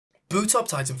Boot up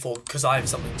Titanfall, because I have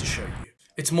something to show you.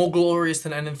 It's more glorious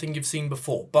than anything you've seen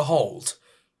before. Behold,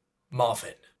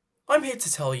 Marvin. I'm here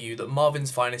to tell you that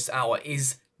Marvin's finest hour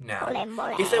is now.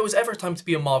 If there was ever a time to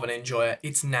be a Marvin enjoyer,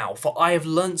 it's now, for I have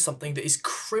learned something that is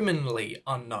criminally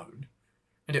unknown.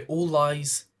 And it all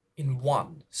lies in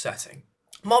one setting.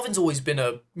 Marvin's always been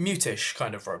a mutish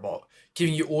kind of robot,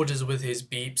 giving you orders with his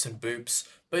beeps and boops,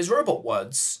 but his robot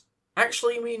words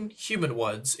actually mean human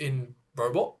words in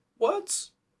robot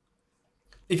words?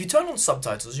 If you turn on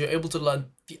subtitles, you're able to learn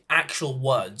the actual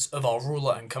words of our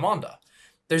ruler and commander.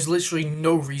 There's literally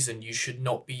no reason you should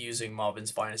not be using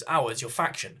Marvin's finest hour as your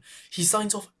faction. He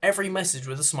signs off every message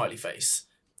with a smiley face.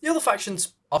 The other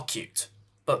factions are cute,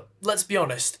 but let's be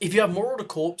honest, if you have Marauder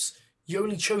Corps, you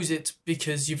only chose it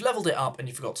because you've leveled it up and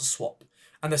you forgot to swap.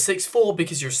 And the 6-4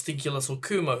 because you're a stinky little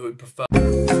Kuma who would prefer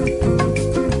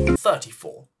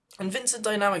 34. And Vincent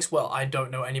Dynamics, well, I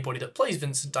don't know anybody that plays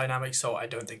Vincent Dynamics, so I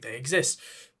don't think they exist.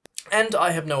 And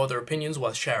I have no other opinions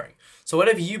worth sharing. So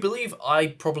whatever you believe, I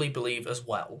probably believe as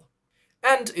well.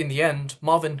 And in the end,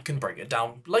 Marvin can break it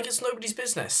down like it's nobody's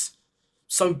business.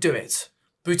 So do it.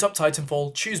 Boot up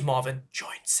Titanfall, choose Marvin,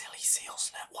 join Silly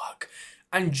Seals Network,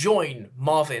 and join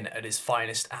Marvin at his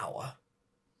finest hour.